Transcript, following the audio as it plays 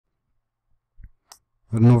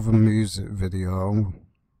Another music video,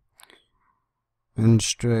 and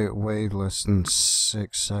straight away less than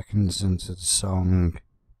 6 seconds into the song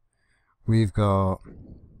we've got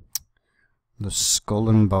the skull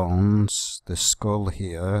and bones, the skull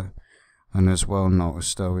here, and as well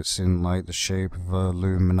notice how it's in like the shape of a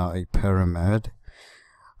Illuminati pyramid.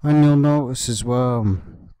 And you'll notice as well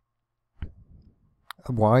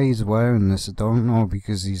why he's wearing this, I don't know,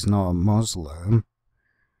 because he's not a Muslim.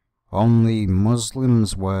 Only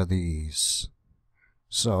Muslims wear these.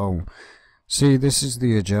 So, see, this is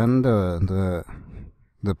the agenda that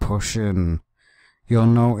they're pushing. You'll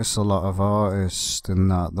notice a lot of artists in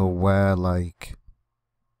that they'll wear like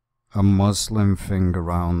a Muslim thing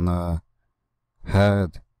around their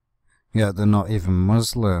head, yet they're not even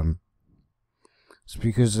Muslim. It's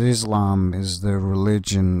because Islam is the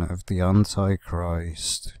religion of the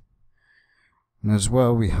Antichrist. And as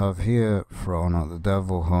well we have here thrown out the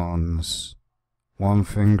devil horns. One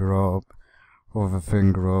finger up, other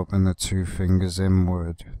finger up, and the two fingers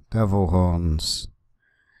inward. Devil horns.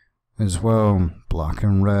 As well, black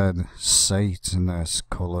and red, Satanist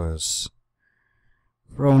colours.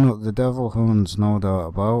 Thrown up the devil horns, no doubt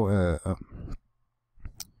about it. I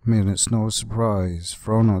mean, it's no surprise.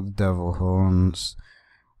 Thrown up the devil horns,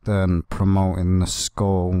 then promoting the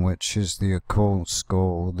skull, which is the occult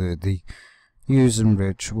skull, the using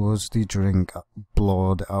rituals, they drink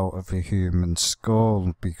blood out of a human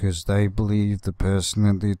skull because they believe the person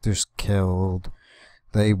that they just killed,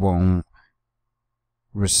 they won't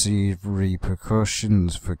receive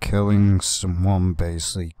repercussions for killing someone,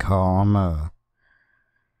 basically karma.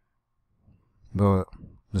 But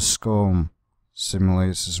the skull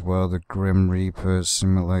simulates as well the Grim Reaper,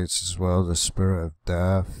 simulates as well the spirit of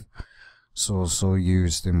death. It's also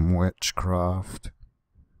used in witchcraft.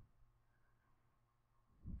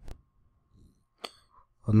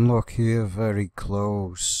 And look here very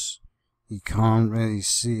close, you can't really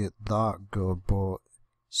see it that good, but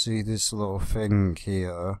see this little thing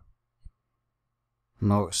here?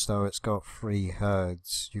 Notice how it's got 3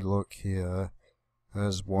 heads. You look here,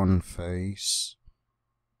 there's one face.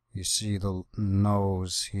 You see the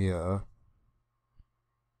nose here.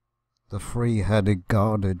 The 3-headed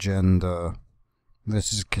god agenda.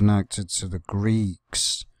 This is connected to the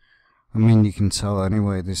Greeks. I mean, you can tell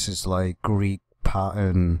anyway, this is like Greek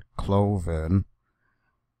pattern clothing.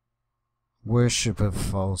 Worship of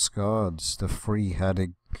false gods. The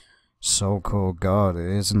 3-headed so-called god, it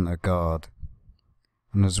isn't a god.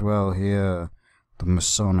 And as well here, the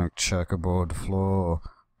Masonic checkerboard floor.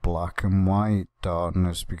 Black and white,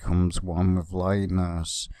 darkness becomes one with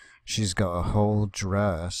lightness. She's got a whole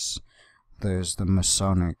dress. There's the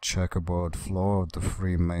Masonic checkerboard floor of the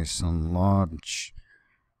Freemason Lodge.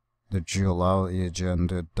 The duality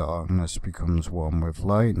agenda, darkness becomes one with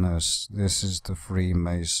lightness. This is the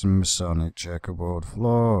Freemason Masonic checkerboard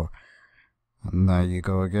floor. And there you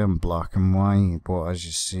go again, black and white. But as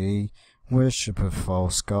you see, worship of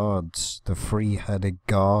false gods. The 3-headed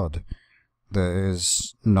god that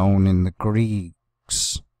is known in the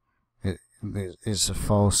Greeks. It's a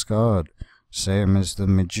false god. Same as the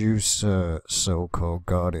Medusa so-called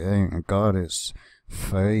god. It ain't a god, it's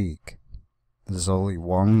fake. There's only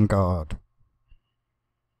one god.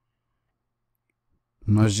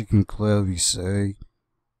 And as you can clearly see,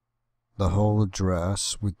 the whole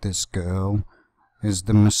dress with this girl is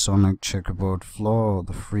the Masonic checkerboard floor,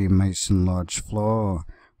 the Freemason Lodge floor,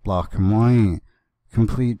 black and white.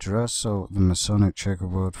 Complete dress out the Masonic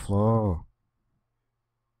checkerboard floor.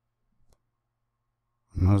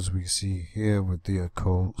 And as we see here with the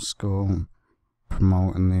occult skull,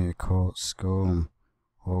 promoting the occult skull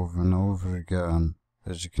over and over again.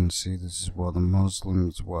 As you can see, this is what the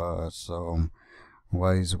Muslims wear, so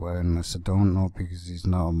why he's wearing this, I don't know, because he's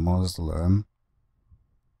not a Muslim.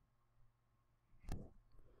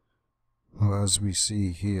 Well, as we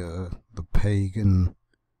see here, the pagan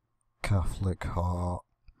Catholic heart,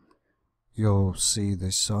 you'll see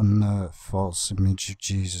this on the false image of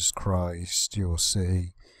Jesus Christ. You'll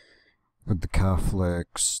see with the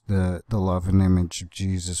Catholics, they'll have an image of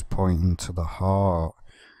Jesus pointing to the heart,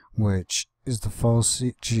 which is the false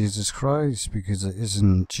Jesus Christ, because it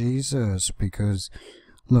isn't Jesus. Because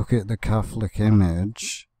look at the Catholic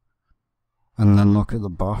image and then look at the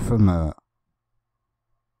Baphomet.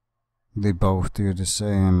 They both do the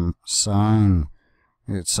same sign.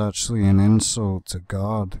 It's actually an insult to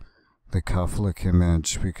God, the Catholic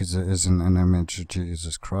image, because it isn't an image of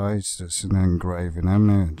Jesus Christ, it's an engraven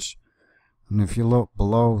image. And if you look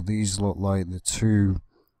below, these look like the two,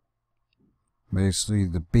 basically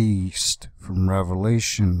the beast from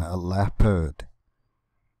Revelation, a leopard.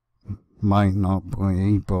 Might not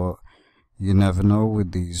be, but You never know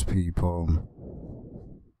with these people.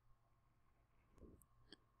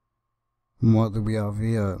 And what do we have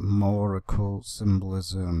here? More occult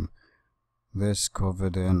symbolism. This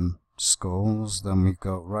covered in skulls. Then we've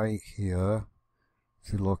got right here,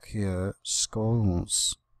 if you look here,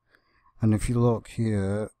 skulls. And if you look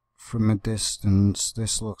here, from a distance,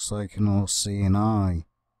 this looks like an all-seeing eye.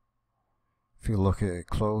 If you look at it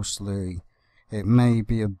closely, it may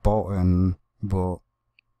be a button, but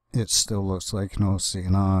it still looks like an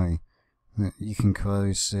all-seeing eye. You can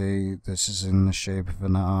clearly see this is in the shape of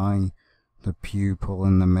an eye, the pupil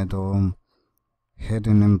in the middle.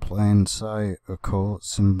 Hidden in plain sight, occult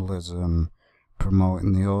symbolism,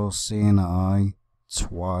 promoting the all-seeing eye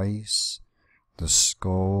twice, the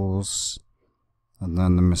skulls, and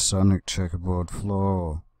then the Masonic checkerboard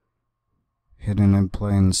floor. Hidden in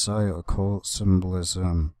plain sight, occult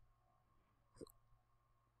symbolism.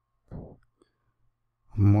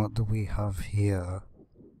 And what do we have here?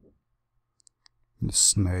 The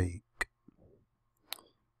snake.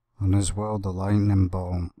 And as well the lightning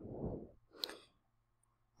bolt.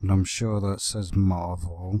 And I'm sure that says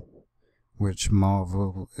Marvel, which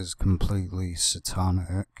Marvel is completely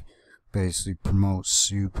satanic, basically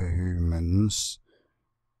promotes superhumans,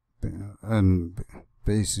 and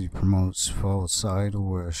basically promotes false idol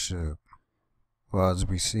worship. Well, as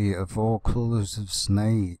we see, of all colours of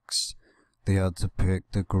snakes, they had to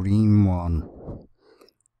pick the green one.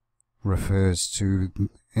 Refers to,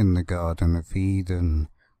 in the Garden of Eden,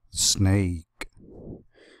 the snake.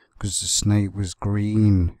 Because the snake was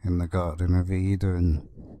green in the Garden of Eden.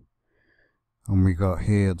 And we got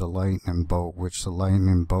here the lightning bolt, which the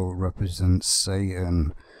lightning bolt represents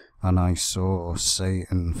Satan. And I saw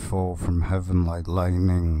Satan fall from heaven like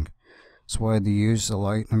lightning. That's why they use the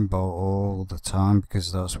lightning bolt all the time,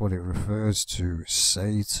 because that's what it refers to,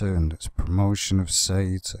 Satan. It's promotion of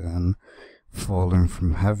Satan falling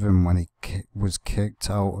from heaven when he was kicked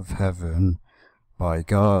out of heaven by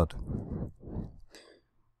God.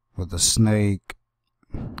 With the snake,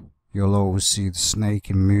 you'll always see the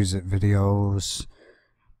snake in music videos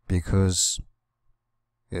because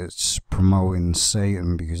it's promoting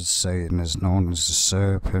Satan, because Satan is known as the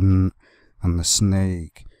serpent, and the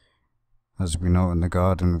snake, as we know in the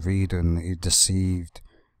Garden of Eden, he deceived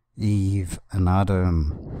Eve and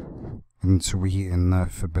Adam into eating their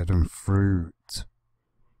forbidden fruit.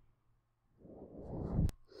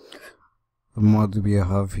 And what do we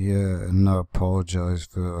have here? And I apologise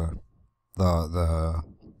for that there.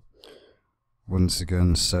 Once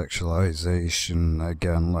again, sexualization,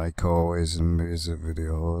 again like always in music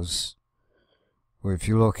videos. But if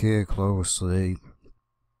you look here closely,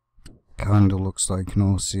 kinda looks like an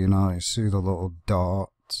all-seeing eye. See the little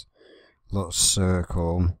dot, little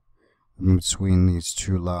circle in between these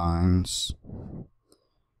two lines.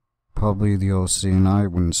 Probably the all-seeing eye,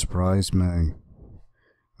 wouldn't surprise me.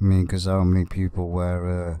 I mean, because how many people wear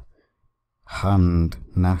a hand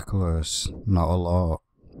necklace? Not a lot.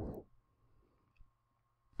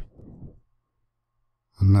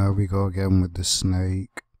 And there we go again with the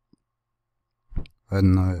snake.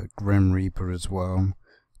 And the Grim Reaper as well.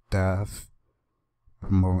 Death.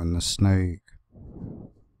 Promoting the snake.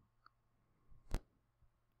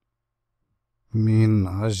 I mean,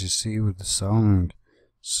 as you see with the song,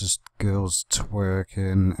 it's just girls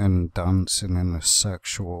twerking and dancing in a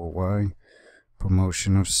sexual way.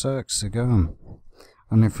 Promotion of sex again.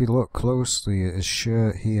 And if we look closely at his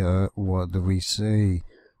shirt here, what do we see?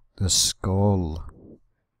 The skull.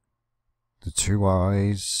 The two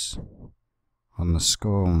eyes on the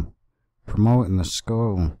skull. Promoting the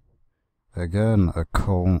skull. Again, a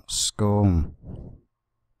occult skull.